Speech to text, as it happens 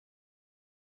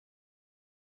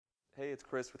Hey, it's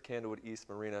Chris with Candlewood East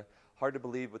Marina. Hard to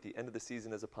believe, but the end of the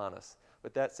season is upon us.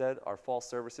 With that said, our fall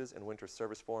services and winter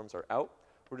service forms are out.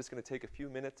 We're just going to take a few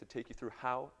minutes to take you through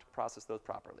how to process those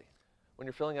properly. When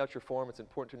you're filling out your form, it's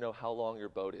important to know how long your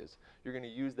boat is. You're going to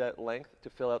use that length to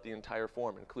fill out the entire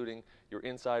form, including your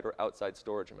inside or outside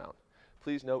storage amount.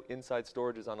 Please note inside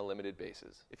storage is on a limited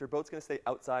basis. If your boat's going to stay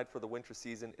outside for the winter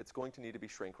season, it's going to need to be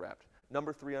shrink wrapped.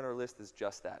 Number 3 on our list is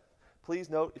just that.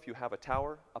 Please note if you have a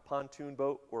tower, a pontoon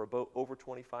boat, or a boat over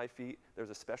 25 feet,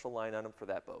 there's a special line item for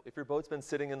that boat. If your boat's been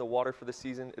sitting in the water for the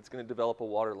season, it's going to develop a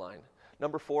water line.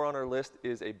 Number 4 on our list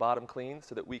is a bottom clean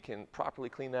so that we can properly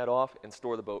clean that off and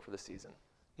store the boat for the season.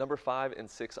 Number 5 and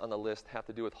 6 on the list have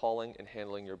to do with hauling and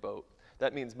handling your boat.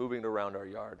 That means moving it around our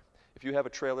yard. If you have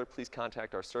a trailer, please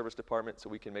contact our service department so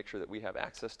we can make sure that we have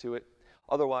access to it.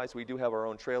 Otherwise, we do have our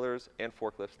own trailers and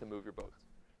forklifts to move your boats.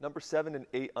 Number 7 and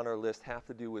 8 on our list have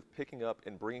to do with picking up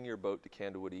and bringing your boat to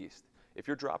Candlewood East. If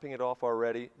you're dropping it off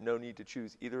already, no need to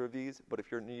choose either of these, but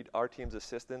if you need our team's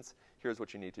assistance, here's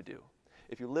what you need to do.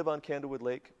 If you live on Candlewood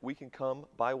Lake, we can come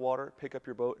by water, pick up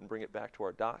your boat, and bring it back to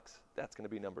our docks. That's going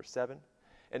to be number 7.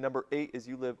 And number 8 is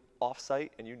you live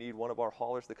off-site and you need one of our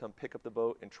haulers to come pick up the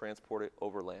boat and transport it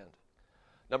overland.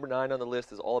 Number 9 on the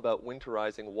list is all about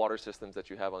winterizing water systems that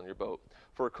you have on your boat.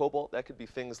 For a Cobalt, that could be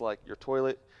things like your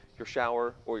toilet, your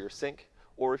shower, or your sink,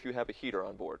 or if you have a heater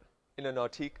on board. In a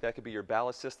Nautique, that could be your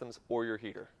ballast systems or your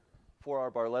heater. For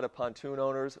our Barletta pontoon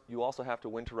owners, you also have to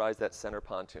winterize that center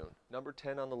pontoon. Number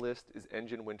 10 on the list is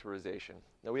engine winterization.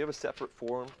 Now we have a separate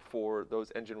form for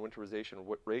those engine winterization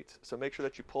rates, so make sure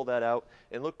that you pull that out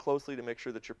and look closely to make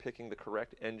sure that you're picking the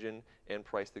correct engine and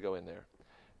price to go in there.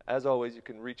 As always, you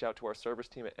can reach out to our service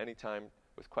team at any time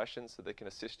with questions so they can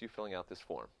assist you filling out this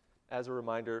form. As a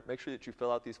reminder, make sure that you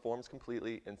fill out these forms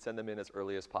completely and send them in as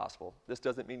early as possible. This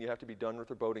doesn't mean you have to be done with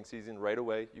your boating season right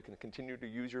away. You can continue to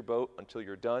use your boat until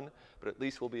you're done, but at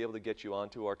least we'll be able to get you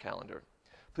onto our calendar.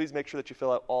 Please make sure that you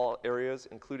fill out all areas,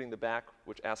 including the back,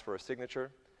 which asks for a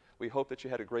signature. We hope that you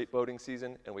had a great boating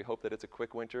season, and we hope that it's a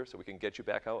quick winter so we can get you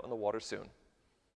back out on the water soon.